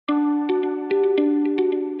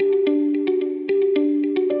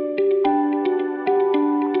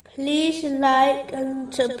like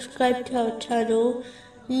and subscribe to our channel.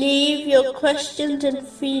 Leave your questions and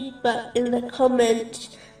feedback in the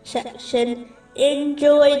comments section.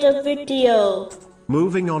 Enjoy the video.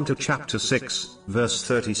 Moving on to chapter 6, verse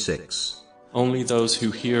 36. Only those who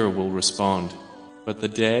hear will respond, but the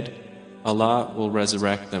dead, Allah will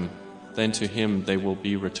resurrect them, then to Him they will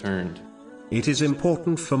be returned. It is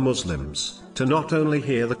important for Muslims to not only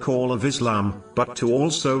hear the call of Islam, but to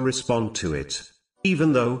also respond to it.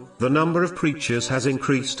 Even though the number of preachers has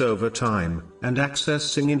increased over time, and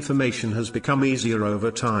accessing information has become easier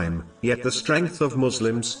over time, yet the strength of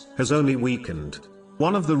Muslims has only weakened.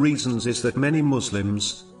 One of the reasons is that many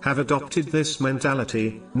Muslims have adopted this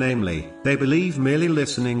mentality, namely, they believe merely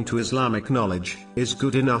listening to Islamic knowledge is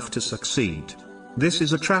good enough to succeed. This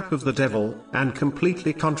is a trap of the devil, and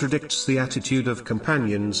completely contradicts the attitude of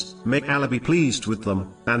companions, may Allah be pleased with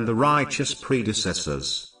them, and the righteous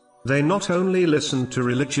predecessors. They not only listened to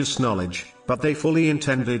religious knowledge, but they fully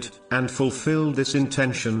intended, and fulfilled this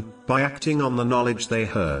intention, by acting on the knowledge they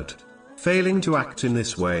heard. Failing to act in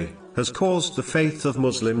this way, has caused the faith of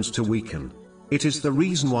Muslims to weaken. It is the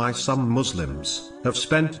reason why some Muslims have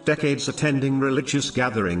spent decades attending religious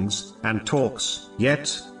gatherings and talks,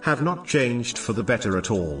 yet have not changed for the better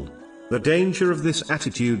at all. The danger of this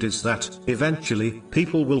attitude is that, eventually,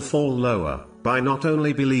 people will fall lower, by not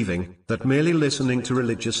only believing that merely listening to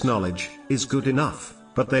religious knowledge is good enough,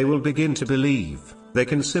 but they will begin to believe they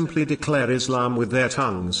can simply declare Islam with their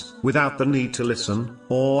tongues, without the need to listen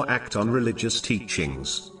or act on religious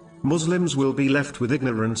teachings. Muslims will be left with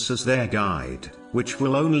ignorance as their guide, which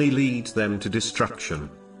will only lead them to destruction.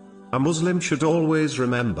 A Muslim should always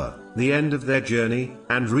remember the end of their journey,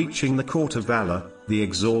 and reaching the court of Allah, the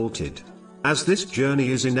Exalted. As this journey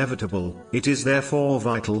is inevitable, it is therefore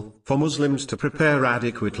vital for Muslims to prepare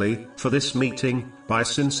adequately for this meeting, by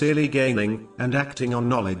sincerely gaining and acting on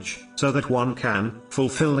knowledge, so that one can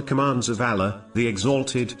fulfill the commands of Allah, the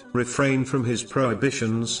Exalted, refrain from His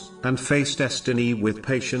prohibitions, and face destiny with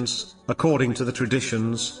patience, according to the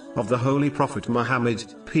traditions of the Holy Prophet Muhammad,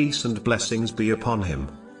 peace and blessings be upon him.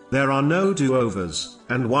 There are no do-overs,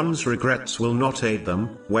 and one's regrets will not aid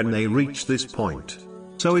them when they reach this point.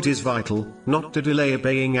 So it is vital not to delay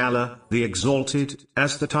obeying Allah, the Exalted,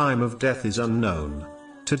 as the time of death is unknown.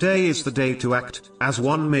 Today is the day to act, as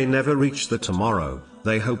one may never reach the tomorrow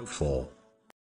they hope for.